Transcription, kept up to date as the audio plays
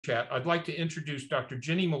chat, I'd like to introduce Dr.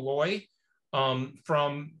 Ginny Malloy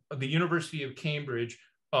from the University of Cambridge.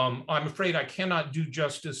 I'm afraid I cannot do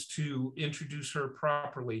justice to introduce her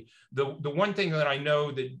properly. The one thing that I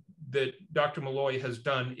know that Dr. Malloy has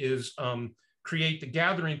done is create the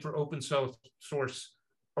Gathering for Open Source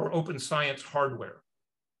or Open Science Hardware.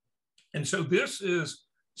 And so this is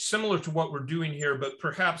similar to what we're doing here, but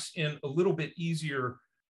perhaps in a little bit easier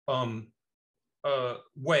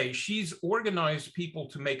way. She's organized people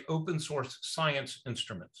to make open source science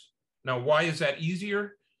instruments. Now, why is that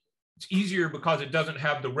easier? It's easier because it doesn't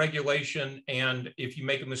have the regulation, and if you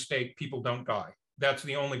make a mistake, people don't die. That's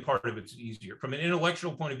the only part of it's easier. From an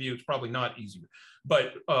intellectual point of view, it's probably not easier,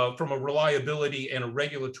 but from a reliability and a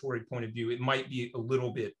regulatory point of view, it might be a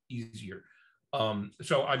little bit easier.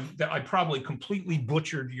 So I probably completely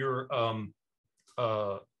butchered your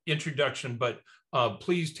introduction, but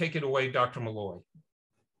please take it away, Dr. Malloy.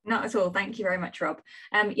 Not at all. Thank you very much, Rob.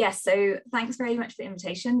 Yes, so thanks very much for the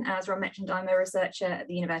invitation. As Rob mentioned, I'm a researcher at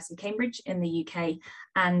the University of Cambridge in the UK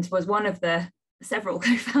and was one of the several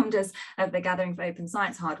co-founders of the Gathering for Open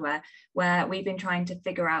Science Hardware, where we've been trying to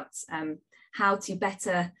figure out how to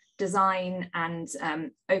better design and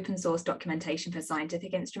open source documentation for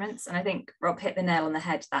scientific instruments. And I think Rob hit the nail on the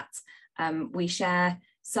head that we share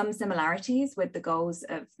some similarities with the goals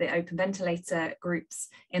of the open ventilator groups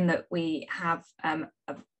in that we have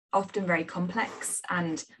often very complex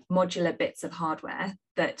and modular bits of hardware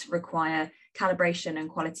that require calibration and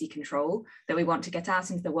quality control that we want to get out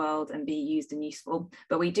into the world and be used and useful.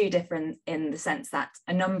 But we do differ in the sense that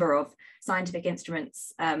a number of scientific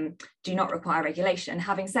instruments do not require regulation.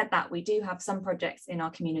 Having said that, we do have some projects in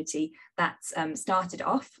our community that started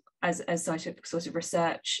off as sort of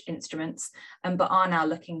research instruments, but are now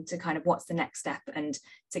looking to kind of what's the next step and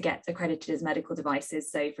to get accredited as medical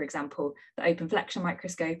devices. So for example, the open flexion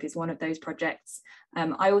microscope is one of those projects.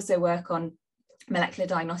 I also work on molecular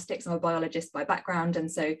diagnostics. I'm a biologist by background,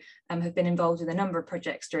 and so have been involved with a number of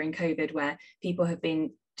projects during COVID where people have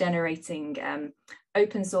been generating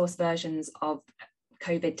open source versions of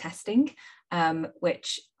COVID testing,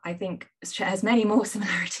 which I think shares many more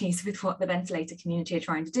similarities with what the ventilator community are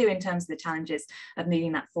trying to do in terms of the challenges of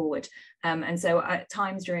moving that forward. And so at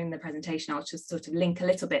times during the presentation, I'll just sort of link a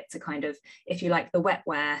little bit to kind of, if you like, the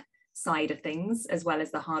wetware side of things, as well as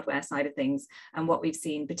the hardware side of things, and what we've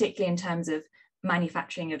seen, particularly in terms of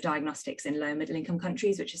manufacturing of diagnostics in low and middle income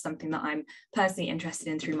countries, which is something that I'm personally interested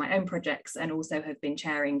in through my own projects, and also have been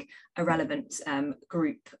chairing a relevant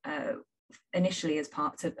group initially as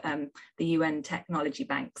part of the UN Technology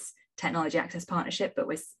Bank's Technology Access Partnership, but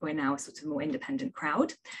we're now a sort of more independent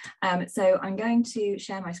crowd. So I'm going to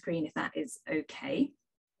share my screen if that is okay.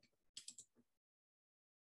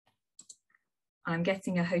 I'm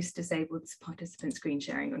getting a host disabled participant screen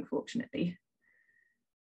sharing, unfortunately.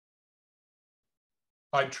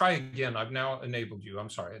 I'd try again. I've now enabled you. I'm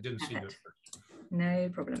sorry, I didn't see this first. No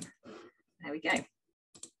problem. There we go.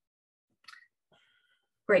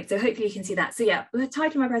 Great, so hopefully you can see that. So yeah, the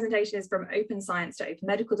title of my presentation is From Open Science to Open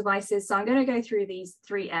Medical Devices. So I'm going to go through these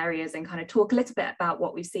three areas and kind of talk a little bit about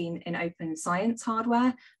what we've seen in open science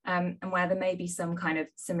hardware and where there may be some kind of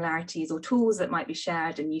similarities or tools that might be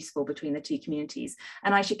shared and useful between the two communities.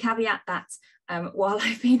 And I should caveat that while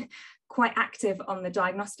I've been quite active on the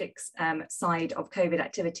diagnostics side of COVID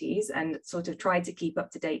activities and sort of tried to keep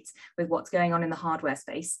up to date with what's going on in the hardware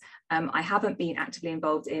space, I haven't been actively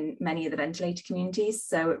involved in many of the ventilator communities.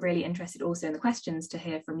 So really interested also in the questions to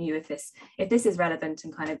hear from you if this is relevant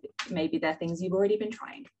and kind of maybe they're things you've already been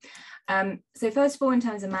trying. So first of all, in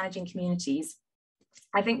terms of managing communities,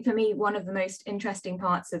 I think for me, one of the most interesting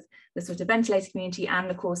parts of the sort of ventilator community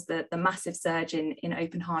and of course the massive surge in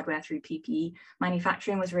open hardware through PPE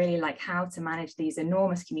manufacturing was really like how to manage these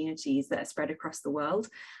enormous communities that are spread across the world.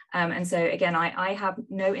 And so again, I have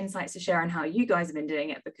no insights to share on how you guys have been doing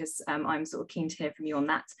it because I'm sort of keen to hear from you on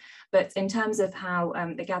that. But in terms of how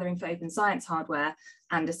the Gathering for Open Science hardware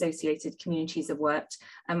and associated communities have worked,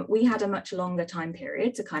 we had a much longer time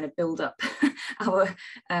period to kind of build up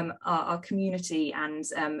our community and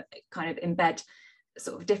kind of embed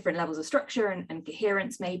sort of different levels of structure and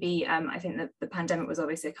coherence maybe. I think that the pandemic was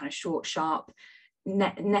obviously a kind of short, sharp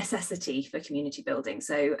necessity for community building.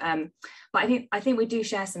 So, but I think we do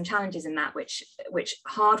share some challenges in that, which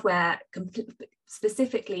hardware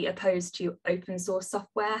specifically opposed to open source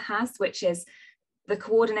software has, which is the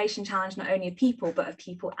coordination challenge, not only of people, but of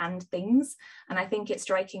people and things. And I think it's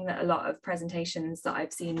striking that a lot of presentations that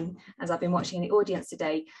I've seen as I've been watching in the audience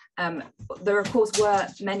today, there of course were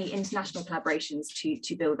many international collaborations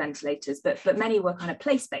to build ventilators, but many were kind of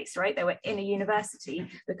place-based, right? They were in a university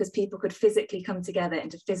because people could physically come together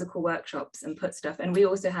into physical workshops and put stuff. And we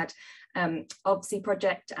also had OBSI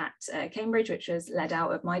project at Cambridge, which was led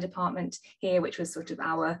out of my department here, which was sort of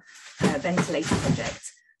our ventilator project.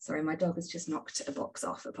 Sorry, my dog has just knocked a box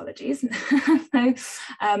off, apologies.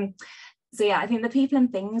 So yeah, I think the people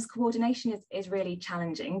and things coordination is really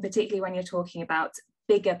challenging, particularly when you're talking about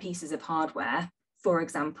bigger pieces of hardware, for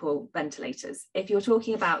example, ventilators. If you're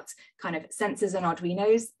talking about kind of sensors and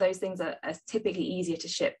Arduinos, those things are typically easier to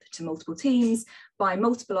ship to multiple teams, buy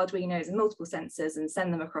multiple Arduinos and multiple sensors and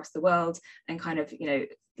send them across the world and kind of, you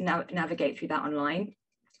know, navigate through that online.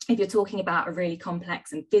 If you're talking about a really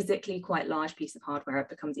complex and physically quite large piece of hardware, it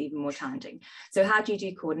becomes even more challenging. So how do you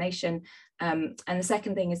do coordination? And the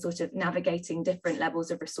second thing is sort of navigating different levels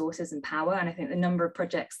of resources and power. And I think the number of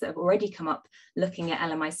projects that have already come up looking at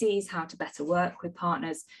LMICs, how to better work with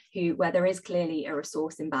partners where there is clearly a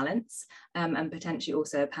resource imbalance and potentially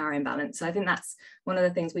also a power imbalance. So I think that's one of the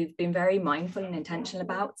things we've been very mindful and intentional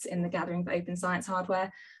about in the Gathering for Open Science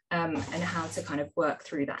Hardware and how to kind of work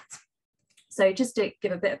through that. So just to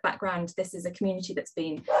give a bit of background, this is a community that's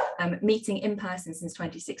been meeting in person since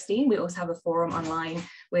 2016. We also have a forum online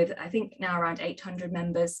with, I think, now around 800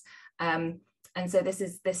 members. And so this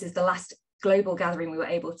is the last global gathering we were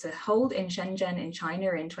able to hold in Shenzhen in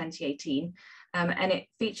China in 2018. And it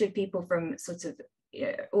featured people from sort of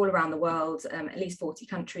all around the world, at least 40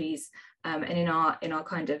 countries. And in our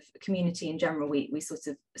kind of community in general, we sort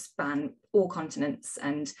of span all continents.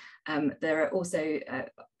 And there are also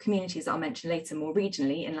communities that I'll mention later more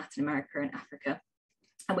regionally in Latin America and Africa.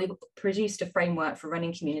 And we've produced a framework for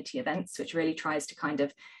running community events, which really tries to kind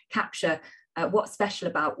of capture what's special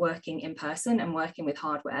about working in person and working with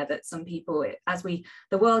hardware that some people, as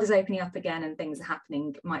the world is opening up again and things are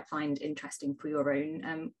happening, might find interesting for your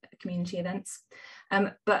own community events.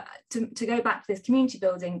 But to go back to this community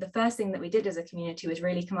building, the first thing that we did as a community was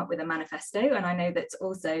really come up with a manifesto. And I know that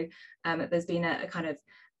also there's been a kind of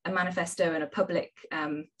a manifesto and a public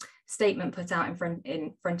statement put out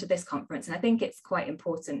in front of this conference. And I think it's quite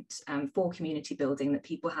important for community building that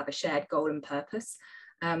people have a shared goal and purpose.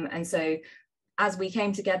 And so as we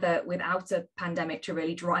came together without a pandemic to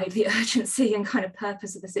really drive the urgency and kind of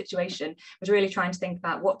purpose of the situation, was really trying to think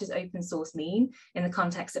about what does open source mean in the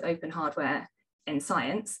context of open hardware in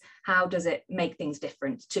science? How does it make things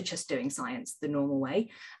different to just doing science the normal way?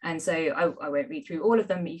 And so I won't read through all of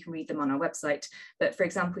them, but you can read them on our website. But for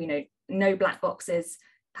example, you know, no black boxes.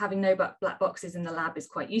 Having no black boxes in the lab is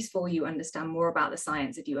quite useful. You understand more about the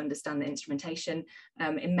science if you understand the instrumentation.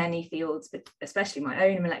 In many fields, but especially my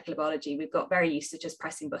own in molecular biology, we've got very used to just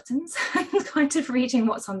pressing buttons and kind of reading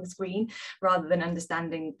what's on the screen rather than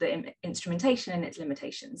understanding the instrumentation and its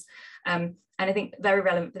limitations. And I think very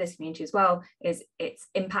relevant for this community as well is its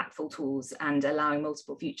impactful tools and allowing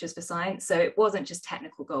multiple futures for science. So it wasn't just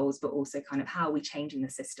technical goals, but also kind of how are we changing the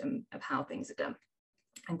system of how things are done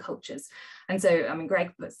and cultures. And so, I mean,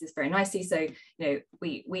 Greg puts this very nicely. So, you know,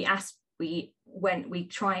 we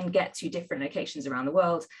try and get to different locations around the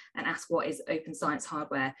world and ask what is open science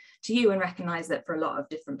hardware to you, and recognize that for a lot of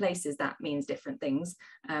different places that means different things.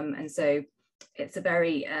 And so it's a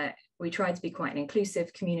very we try to be quite an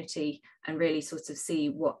inclusive community and really sort of see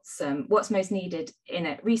what's most needed in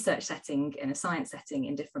a research setting, in a science setting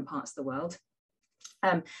in different parts of the world.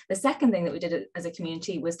 The second thing that we did as a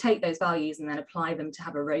community was take those values and then apply them to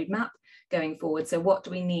have a roadmap going forward. So what do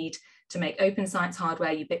we need to make open science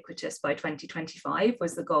hardware ubiquitous by 2025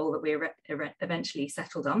 was the goal that we eventually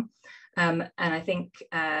settled on. And I think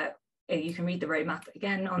you can read the roadmap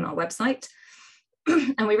again on our website.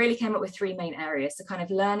 And we really came up with three main areas. So kind of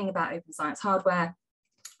learning about open science hardware,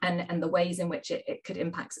 and the ways in which it could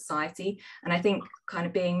impact society. And I think kind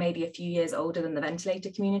of being maybe a few years older than the ventilator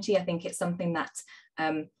community, I think it's something that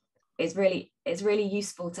is really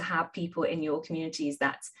useful to have people in your communities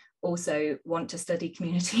that also want to study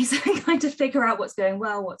communities and kind of figure out what's going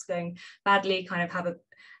well, what's going badly, kind of have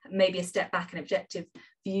maybe a step back and objective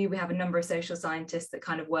view. We have a number of social scientists that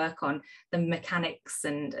kind of work on the mechanics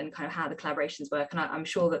and kind of how the collaborations work. And I'm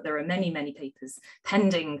sure that there are many papers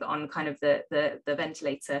pending on kind of the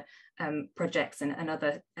ventilator projects and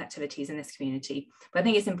other activities in this community. But I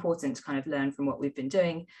think it's important to kind of learn from what we've been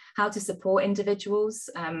doing, how to support individuals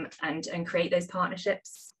and create those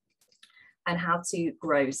partnerships. and how to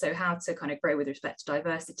grow. So how to kind of grow with respect to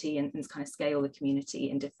diversity and kind of scale the community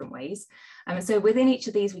in different ways. And so within each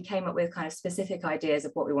of these, we came up with kind of specific ideas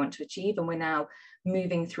of what we want to achieve, and we're now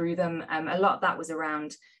moving through them. A lot of that was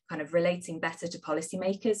around kind of relating better to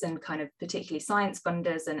policymakers and kind of particularly science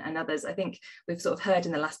funders and others. I think we've sort of heard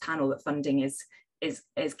in the last panel that funding is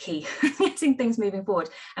key getting things moving forward,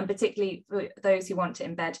 and particularly for those who want to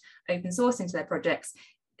embed open source into their projects.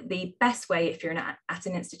 The best way, if you're at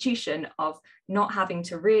an institution, of not having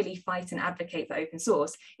to really fight and advocate for open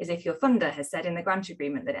source is if your funder has said in the grant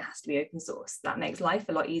agreement that it has to be open source. That makes life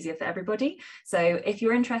a lot easier for everybody. So if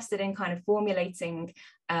you're interested in kind of formulating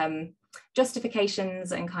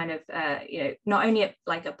justifications and kind of, not only at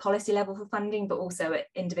like a policy level for funding, but also at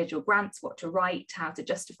individual grants, what to write, how to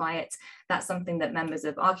justify it. That's something that members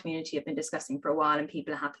of our community have been discussing for a while, and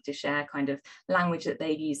people are happy to share kind of language that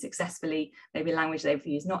they've used successfully, maybe language they've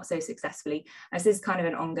used not so successfully. As this is kind of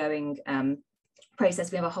an ongoing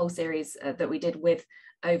process. We have a whole series that we did with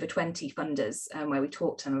over 20 funders where we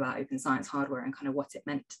talked to them about open science hardware and kind of what it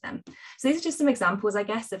meant to them. So these are just some examples, I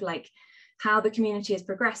guess, of like how the community has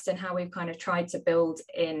progressed and how we've kind of tried to build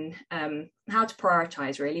in how to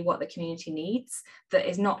prioritize really what the community needs. That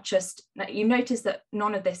is not just, you notice that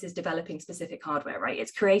none of this is developing specific hardware, right?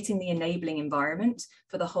 It's creating the enabling environment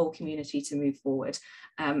for the whole community to move forward.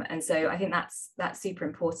 And so I think that's super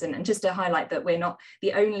important. And just to highlight that we're not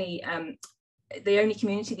the only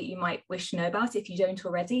community that you might wish to know about if you don't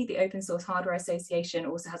already. The Open Source Hardware Association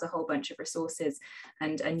also has a whole bunch of resources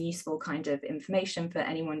and useful kind of information for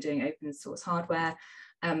anyone doing open source hardware.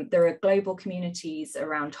 There are global communities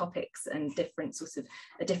around topics and different sorts of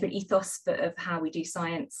a different ethos of how we do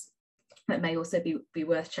science that may also be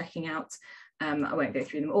worth checking out. I won't go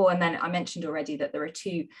through them all. And then I mentioned already that there are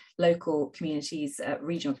two local communities,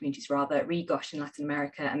 regional communities rather, REGOSH in Latin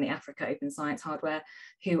America and the Africa Open Science Hardware,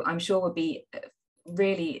 who I'm sure would be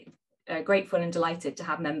really grateful and delighted to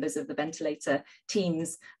have members of the ventilator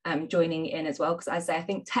teams joining in as well. Because as I say, I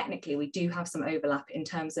think technically we do have some overlap in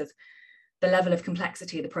terms of the level of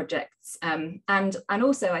complexity of the projects. And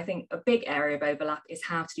also I think a big area of overlap is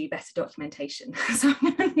how to do better documentation. So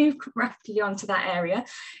I'm going to move rapidly on to that area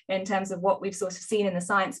in terms of what we've sort of seen in the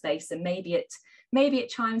science space, and maybe it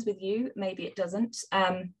chimes with you, maybe it doesn't.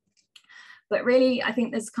 But really, I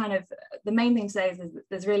think there's kind of, the main thing to say is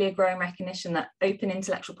there's really a growing recognition that open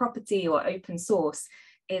intellectual property or open source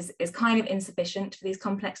is kind of insufficient for these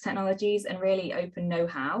complex technologies, and really open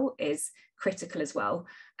know-how is critical as well.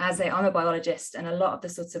 I'm a biologist, and a lot of the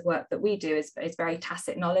sorts of work that we do is very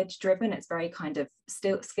tacit knowledge driven. It's very kind of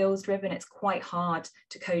skills driven. It's quite hard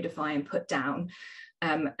to codify and put down.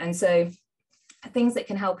 And so things that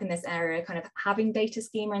can help in this area, kind of having data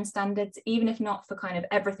schema and standards, even if not for kind of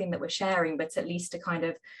everything that we're sharing, but at least to kind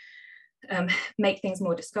of make things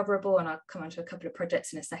more discoverable. And I'll come on to a couple of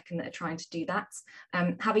projects in a second that are trying to do that.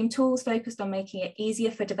 Having tools focused on making it easier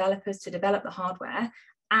for developers to develop the hardware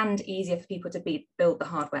and easier for people to build the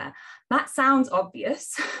hardware. That sounds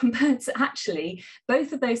obvious, but actually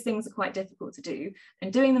both of those things are quite difficult to do,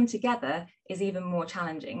 and doing them together is even more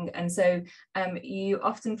challenging. And so you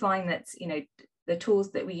often find that, the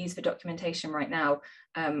tools that we use for documentation right now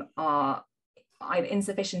are either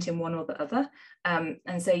insufficient in one or the other. And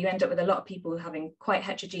so you end up with a lot of people having quite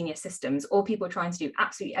heterogeneous systems, or people trying to do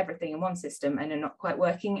absolutely everything in one system and are not quite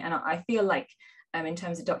working. And I feel like in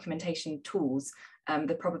terms of documentation tools,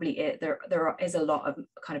 there is a lot of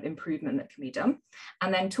kind of improvement that can be done.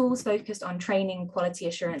 And then tools focused on training, quality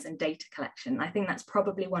assurance, and data collection. I think that's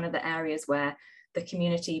probably one of the areas where the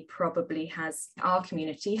community our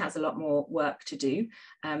community has a lot more work to do,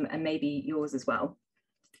 and maybe yours as well.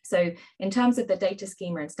 So in terms of the data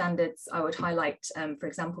schema and standards, I would highlight, for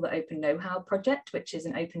example, the Open Know-How project, which is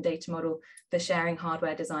an open data model for sharing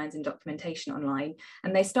hardware designs and documentation online.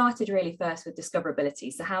 And they started really first with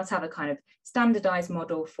discoverability. So how to have a kind of standardized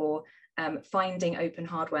model for finding open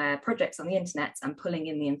hardware projects on the internet and pulling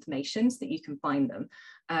in the information so that you can find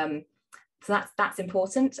them. So that's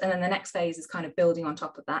important. And then the next phase is kind of building on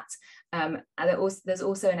top of that. And there's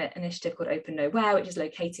also an initiative called Open Nowhere, which is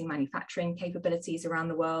locating manufacturing capabilities around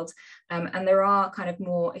the world. And there are kind of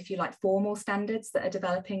more, if you like, formal standards that are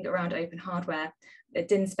developing around open hardware.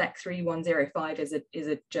 DIN Spec 3105 is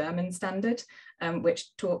a German standard,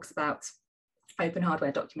 which talks about open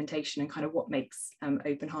hardware documentation and kind of what makes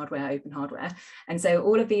open hardware. And so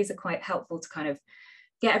all of these are quite helpful to kind of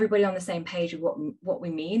get everybody on the same page of what we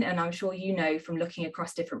mean. And I'm sure you know from looking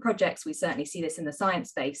across different projects, we certainly see this in the science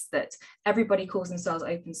space, that everybody calls themselves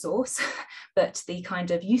open source, but the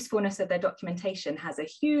kind of usefulness of their documentation has a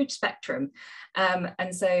huge spectrum.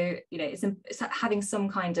 And so, you know, it's having some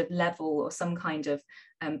kind of level or some kind of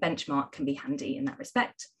benchmark can be handy in that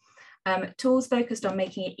respect. Tools focused on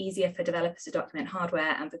making it easier for developers to document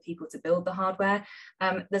hardware and for people to build the hardware.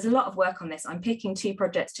 There's a lot of work on this. I'm picking 2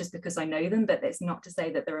 projects just because I know them, but it's not to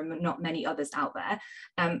say that there are not many others out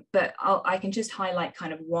there. But I can just highlight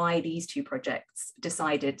kind of why these 2 projects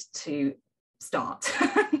decided to start,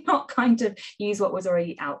 not kind of use what was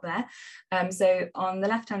already out there. So on the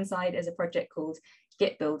left-hand side is a project called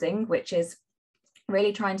Git Building, which is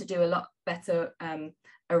really trying to do a lot better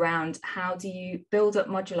around how do you build up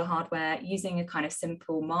modular hardware using a kind of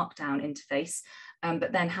simple markdown interface,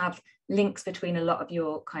 but then have links between a lot of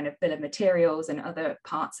your kind of bill of materials and other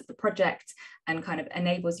parts of the project, and kind of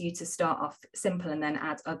enables you to start off simple and then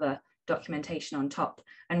add other documentation on top.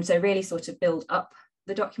 And so really sort of build up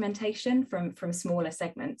the documentation from smaller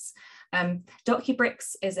segments.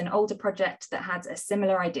 DocuBricks is an older project that had a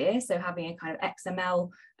similar idea, so having a kind of XML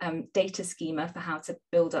data schema for how to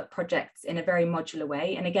build up projects in a very modular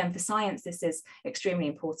way. And again, for science, this is extremely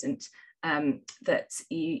important, that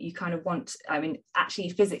you kind of want, I mean, actually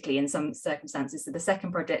physically in some circumstances. So the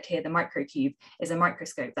second project here, the microcube, is a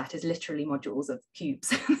microscope that is literally modules of cubes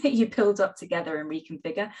that you build up together and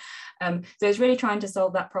reconfigure. So it's really trying to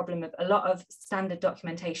solve that problem of a lot of standard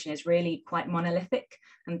documentation is really quite monolithic,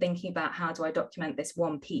 and thinking about how do I document this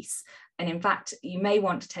one piece. And in fact, you may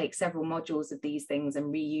want to take several modules of these things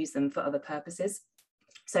and reuse them for other purposes.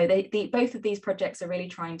 So both of these projects are really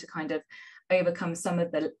trying to kind of overcome some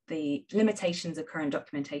of the limitations of current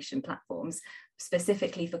documentation platforms,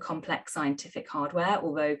 specifically for complex scientific hardware,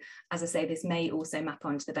 although, as I say, this may also map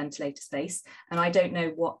onto the ventilator space. And I don't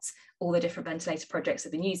know what all the different ventilator projects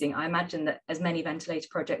have been using. I imagine that as many ventilator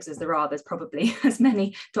projects as there are, there's probably as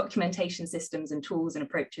many documentation systems and tools and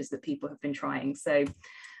approaches that people have been trying. So,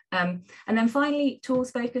 and then finally,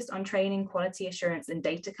 tools focused on training, quality assurance, and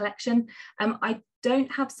data collection. I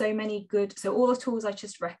don't have so many good, so all the tools I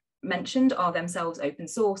just mentioned are themselves open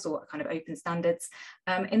source or kind of open standards.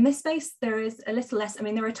 In this space, there is a little less, I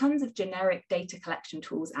mean, there are tons of generic data collection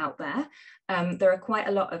tools out there. There are quite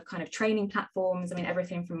a lot of kind of training platforms. I mean,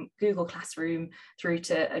 everything from Google Classroom through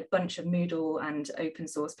to a bunch of Moodle and open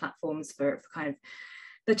source platforms for kind of,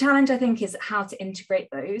 the challenge, I think, is how to integrate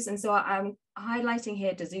those. And so I'm highlighting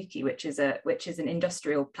here Dozuki, which is an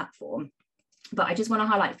industrial platform. But I just want to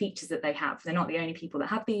highlight features that they have. They're not the only people that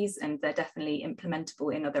have these, and they're definitely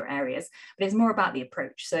implementable in other areas, but it's more about the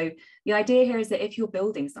approach. So the idea here is that if you're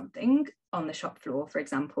building something on the shop floor, for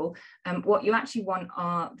example, what you actually want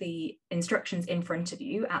are the instructions in front of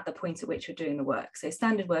you at the point at which you're doing the work. So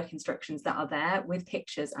standard work instructions that are there with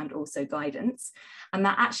pictures and also guidance. And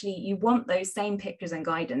that actually you want those same pictures and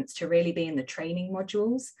guidance to really be in the training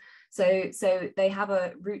modules. So they have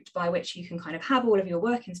a route by which you can kind of have all of your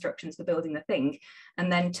work instructions for building the thing, and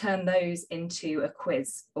then turn those into a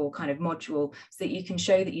quiz or kind of module so that you can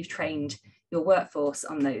show that you've trained your workforce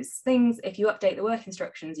on those things. If you update the work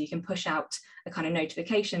instructions, you can push out a kind of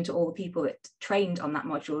notification to all the people that trained on that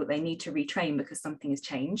module that they need to retrain because something has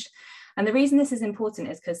changed. And the reason this is important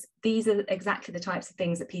is because these are exactly the types of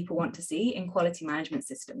things that people want to see in quality management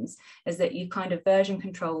systems, is that you've kind of version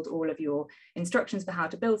controlled all of your instructions for how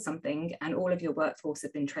to build something and all of your workforce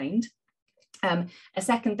have been trained. A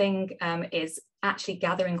second thing is actually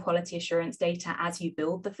gathering quality assurance data as you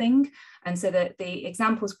build the thing. And so that the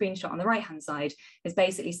example screenshot on the right-hand side is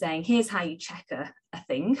basically saying, here's how you check a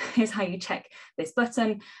thing, here's how you check this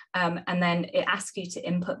button, and then it asks you to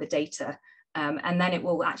input the data. And then it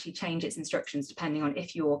will actually change its instructions depending on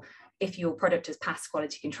if your product has passed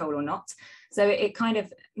quality control or not. So it kind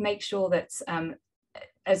of makes sure that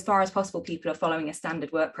as far as possible, people are following a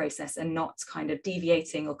standard work process and not kind of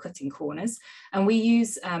deviating or cutting corners. And we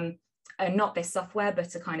use not this software,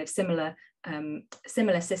 but a kind of similar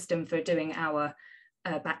system for doing our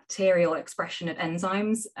bacterial expression of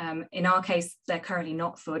enzymes. In our case, they're currently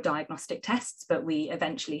not for diagnostic tests, but we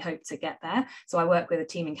eventually hope to get there. So I work with a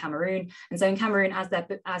team in Cameroon. And so in Cameroon,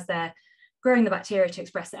 as they're growing the bacteria to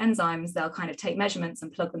express the enzymes, they'll kind of take measurements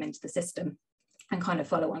and plug them into the system and kind of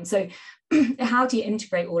follow on. So how do you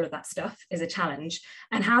integrate all of that stuff is a challenge.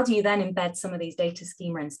 And how do you then embed some of these data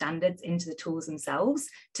schema and standards into the tools themselves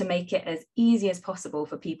to make it as easy as possible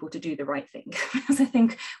for people to do the right thing? Because I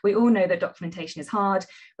think we all know that documentation is hard.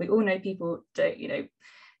 We all know people don't,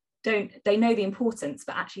 they know the importance,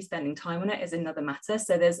 but actually spending time on it is another matter.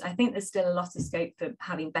 So I think there's still a lot of scope for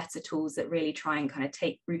having better tools that really try and kind of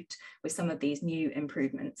take root with some of these new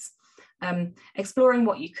improvements. Exploring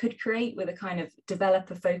what you could create with a kind of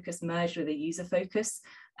developer focus merged with a user focus.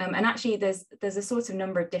 And actually there's a sort of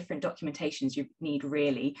number of different documentations you need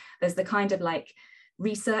really. There's the kind of like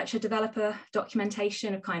researcher developer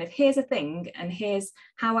documentation of kind of here's a thing and here's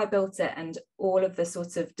how I built it and all of the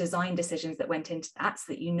sorts of design decisions that went into that, so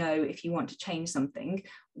that you know if you want to change something,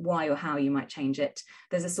 why or how you might change it.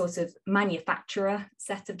 There's a sort of manufacturer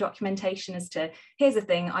set of documentation as to here's a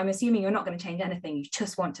thing, I'm assuming you're not going to change anything, you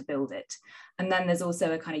just want to build it. And then there's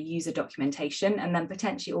also a kind of user documentation, and then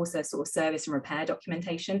potentially also a sort of service and repair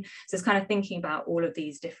documentation. So it's kind of thinking about all of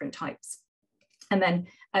these different types. And then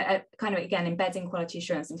kind of, again, embedding quality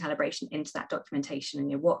assurance and calibration into that documentation,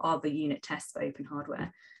 and what are the unit tests for open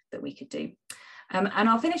hardware that we could do. And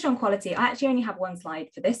I'll finish on quality. I actually only have one slide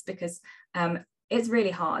for this because it's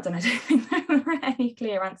really hard and I don't think there are any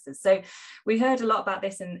clear answers. So we heard a lot about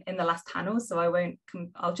this in the last panel, so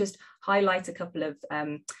I'll just highlight a couple of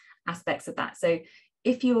aspects of that. So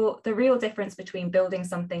the real difference between building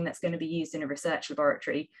something that's going to be used in a research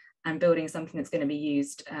laboratory and building something that's going to be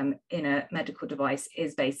used in a medical device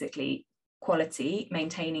is basically quality,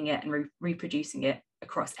 maintaining it and reproducing it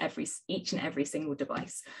across each and every single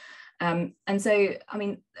device. And so, I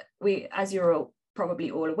mean, as you're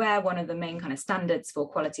probably all aware, one of the main kind of standards for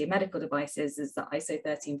quality of medical devices is the ISO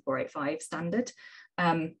 13485 standard.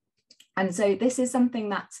 And so this is something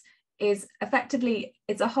that is effectively,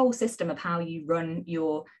 it's a whole system of how you run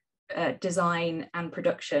your design and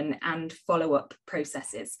production and follow-up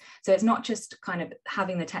processes. So it's not just kind of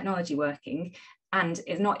having the technology working, and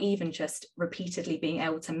it's not even just repeatedly being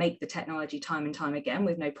able to make the technology time and time again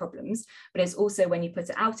with no problems, but it's also when you put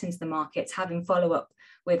it out into the markets, having follow-up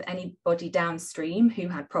with anybody downstream who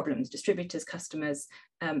had problems, distributors, customers,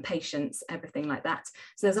 patients, everything like that.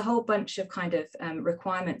 So there's a whole bunch of kind of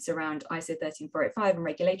requirements around ISO 13485 and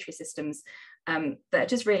regulatory systems that are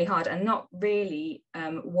just really hard and not really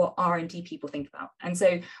what R&D people think about. And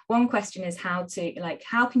so one question is how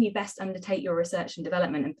can you best undertake your research and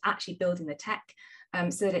development and actually building the tech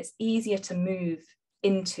so that it's easier to move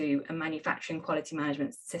into a manufacturing quality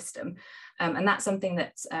management system. And that's something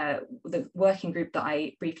that the working group that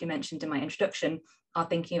I briefly mentioned in my introduction are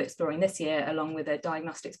thinking of exploring this year, along with a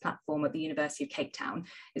diagnostics platform at the University of Cape Town.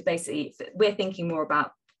 Is basically, we're thinking more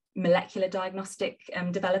about molecular diagnostic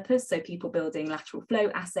developers, so people building lateral flow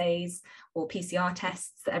assays or PCR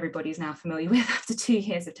tests that everybody's now familiar with after 2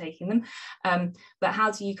 years of taking them. But how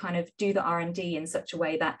do you kind of do the R&D in such a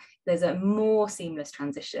way that there's a more seamless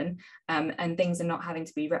transition and things are not having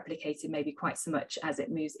to be replicated maybe quite so much as it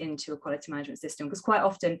moves into a quality management system, because quite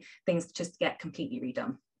often things just get completely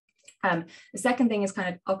redone. The second thing is kind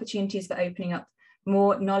of opportunities for opening up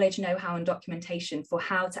more knowledge, know-how and documentation for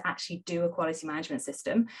how to actually do a quality management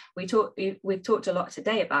system. We've talked a lot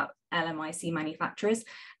today about LMIC manufacturers,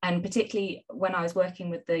 and particularly when I was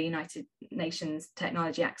working with the United Nations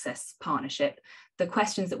Technology Access Partnership, the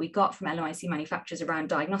questions that we got from LMIC manufacturers around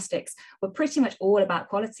diagnostics were pretty much all about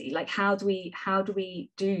quality. Like, how do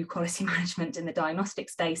we do quality management in the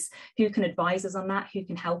diagnostic space? Who can advise us on that? Who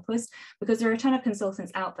can help us? Because there are a ton of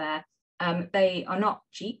consultants out there. They are not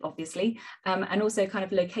cheap, obviously, and also kind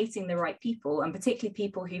of locating the right people, and particularly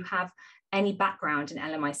people who have any background in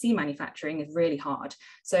LMIC manufacturing is really hard.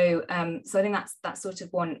 So, so I think that's sort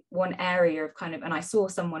of one area of kind of, and I saw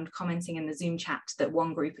someone commenting in the Zoom chat that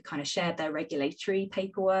one group had kind of shared their regulatory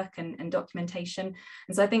paperwork and documentation.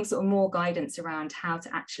 And so I think sort of more guidance around how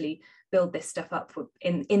to actually build this stuff up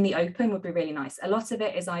in the open would be really nice. A lot of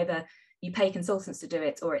it is either you pay consultants to do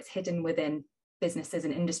it, or it's hidden within businesses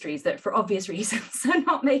and industries that for obvious reasons are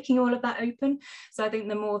not making all of that open. So I think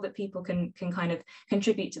the more that people can kind of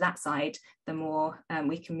contribute to that side, the more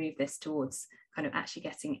we can move this towards kind of actually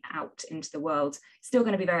getting out into the world. It's still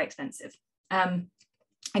going to be very expensive. And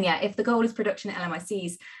yeah, if the goal is production at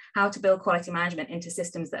LMICs, how to build quality management into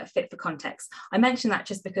systems that are fit for context. I mentioned that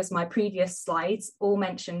just because my previous slides all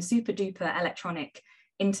mention super duper electronic,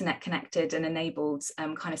 internet connected and enabled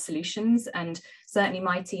kind of solutions. And certainly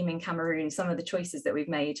my team in Cameroon, some of the choices that we've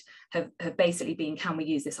made have basically been, can we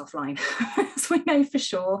use this offline? So we know for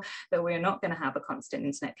sure that we're not going to have a constant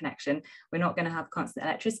internet connection. We're not going to have constant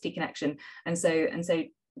electricity connection. And so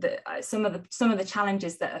some of the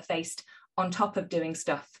challenges that are faced on top of doing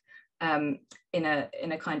stuff in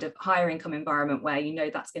a kind of higher income environment where you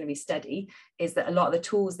know that's going to be steady, is that a lot of the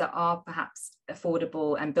tools that are perhaps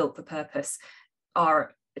affordable and built for purpose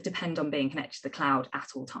are depend on being connected to the cloud at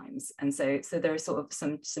all times. And so there are sort of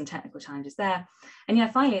some technical challenges there. And yeah,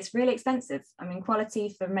 finally, it's really expensive. I mean, quality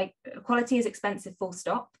is expensive, full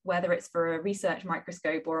stop, whether it's for a research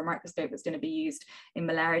microscope or a microscope that's going to be used in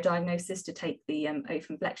malaria diagnosis, to take the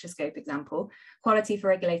open flexoscope example. Quality for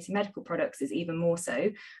regulated medical products is even more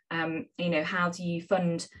so. You know, how do you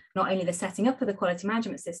fund not only the setting up of the quality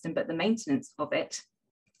management system, but the maintenance of it?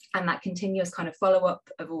 And that continuous kind of follow-up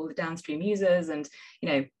of all the downstream users, and you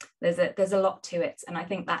know, there's a lot to it. And I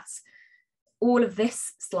think that's all of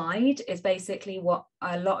this slide is basically what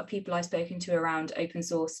a lot of people I've spoken to around open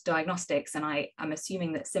source diagnostics, and I'm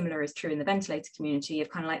assuming that similar is true in the ventilator community, of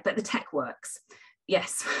kind of like, but the tech works.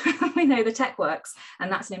 Yes, we know the tech works,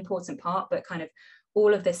 and that's an important part, but kind of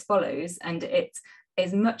all of this follows, and it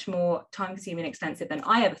is much more time-consuming and expensive than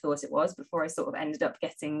I ever thought it was before I sort of ended up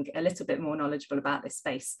getting a little bit more knowledgeable about this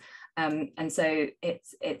space. And so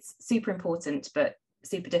it's super important, but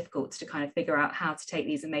super difficult to kind of figure out how to take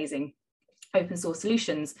these amazing open source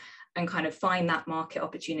solutions and kind of find that market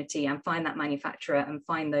opportunity and find that manufacturer and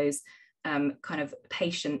find those kind of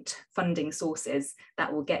patient funding sources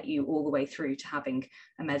that will get you all the way through to having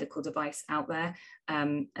a medical device out there.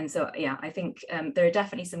 And so, yeah, I think there are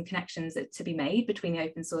definitely some connections to be made between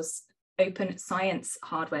the open science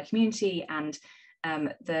hardware community and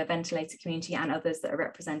the ventilator community and others that are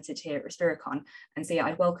represented here at RespiraCon. And so, yeah,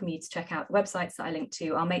 I'd welcome you to check out the websites that I linked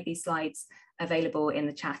to. I'll make these slides available in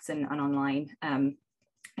the chat and online. And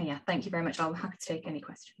yeah, thank you very much. I'm happy to take any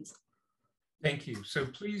questions. Thank you. So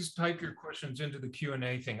please type your questions into the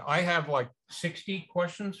Q&A thing. I have like 60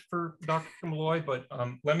 questions for Dr. Malloy, but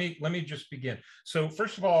let me just begin. So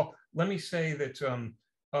first of all, let me say that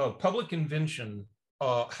Public Invention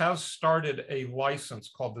has started a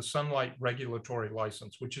license called the Sunlight Regulatory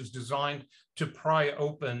License, which is designed to pry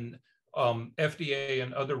open FDA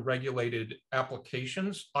and other regulated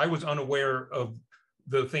applications. I was unaware of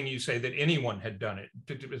the thing you say that anyone had done it.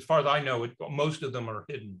 As far as I know, most of them are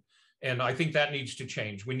hidden. And I think that needs to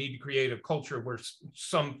change. We need to create a culture where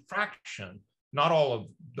some fraction, not all of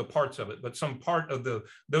the parts of it, but some part of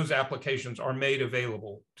those applications are made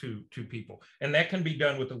available to people. And that can be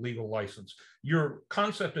done with a legal license. Your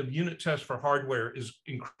concept of unit test for hardware is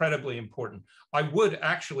incredibly important. I would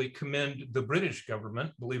actually commend the British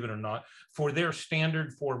government, believe it or not, for their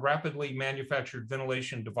standard for rapidly manufactured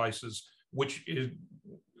ventilation devices, which is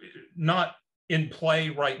not in play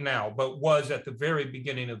right now, but was at the very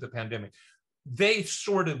beginning of the pandemic. They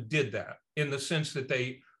sort of did that in the sense that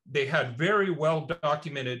they had very well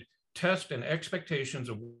documented tests and expectations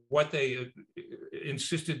of what they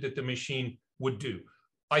insisted that the machine would do.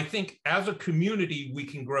 I think as a community, we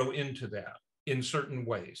can grow into that in certain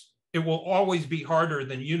ways. It will always be harder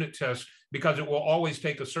than unit tests because it will always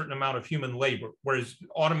take a certain amount of human labor, whereas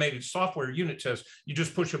automated software unit tests, you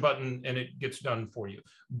just push a button and it gets done for you.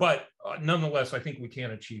 But nonetheless, I think we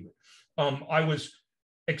can achieve it. I was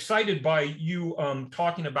excited by you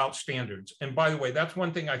talking about standards. And by the way, that's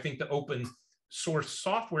one thing I think the open source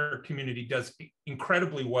software community does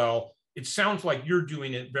incredibly well. It sounds like you're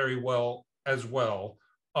doing it very well as well.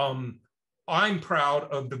 I'm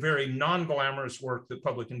proud of the very non-glamorous work that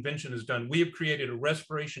Public Invention has done. We have created a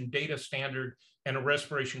respiration data standard and a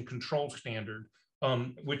respiration control standard,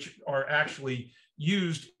 which are actually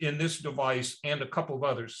used in this device and a couple of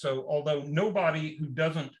others. So although nobody who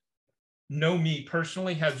doesn't know me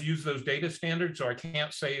personally has used those data standards, so I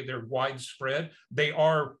can't say they're widespread, they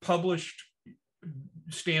are published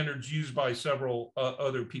standards used by several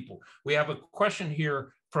other people. We have a question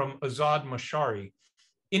here from Azad Mashari.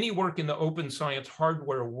 Any work in the open science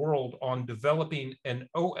hardware world on developing an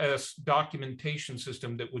OS documentation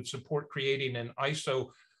system that would support creating an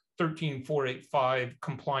ISO 13485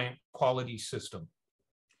 compliant quality system?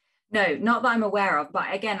 No, not that I'm aware of, but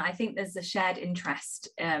again, I think there's a shared interest,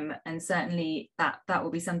 and certainly that will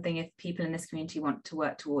be something, if people in this community want to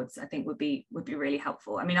work towards, I think would be really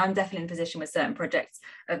helpful. I mean, I'm definitely in a position with certain projects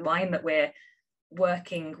of mine that we're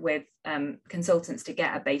working with consultants to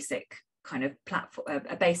get a basic kind of platform,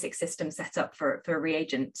 a basic system set up for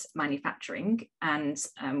reagent manufacturing, and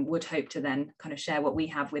would hope to then kind of share what we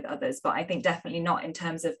have with others. But I think definitely not in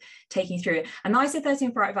terms of taking through it. And the ISO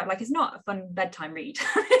 13485, like, it's not a fun bedtime read.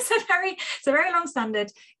 it's a very long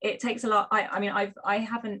standard. It takes a lot. I mean, I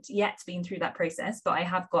haven't yet been through that process, but I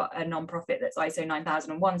have got a nonprofit that's ISO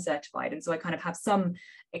 9001 certified, and so I kind of have some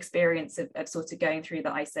experience of sort of going through the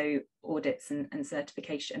ISO audits and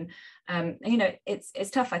certification. You know,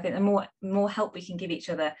 it's tough. I think the more help we can give each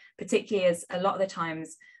other, particularly as a lot of the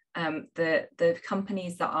times the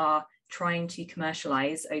companies that are trying to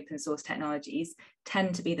commercialize open source technologies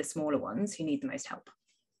tend to be the smaller ones who need the most help.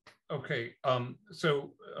 Okay,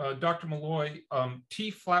 so Dr. Malloy,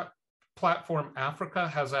 Platform Africa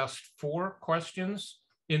has asked 4 questions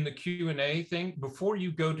in the Q&A thing. Before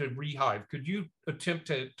you go to Rehive, could you attempt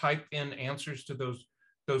to type in answers to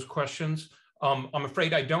those questions? I'm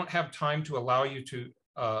afraid I don't have time to allow you to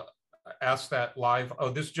ask that live. Oh,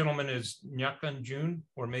 this gentleman is Nyakan June,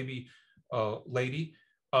 or maybe lady.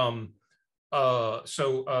 Could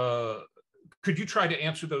you try to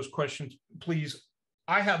answer those questions, please?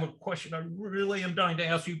 I have a question I really am dying to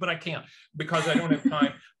ask you, but I can't because I don't have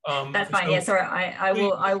time. That's fine. So, yeah, sorry.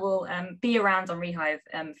 I will be around on Rehive.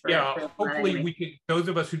 Hopefully we could. Those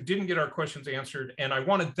of us who didn't get our questions answered, and I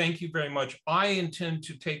want to thank you very much. I intend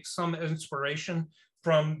to take some inspiration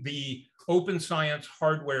from the open science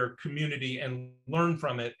hardware community and learn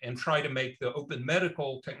from it, and try to make the open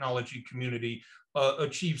medical technology community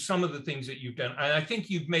achieve some of the things that you've done. And I think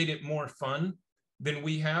you've made it more fun than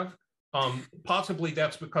we have. Possibly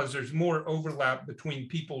that's because there's more overlap between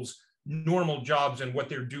people's normal jobs and what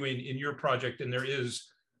they're doing in your project than there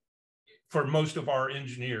is for most of our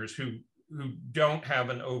engineers who don't have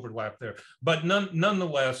an overlap there. But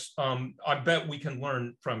nonetheless, I bet we can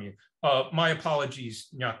learn from you. My apologies,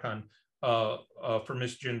 Nyakan, for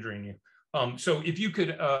misgendering you. So if you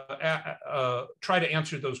could try to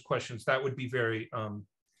answer those questions, that would be very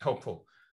helpful.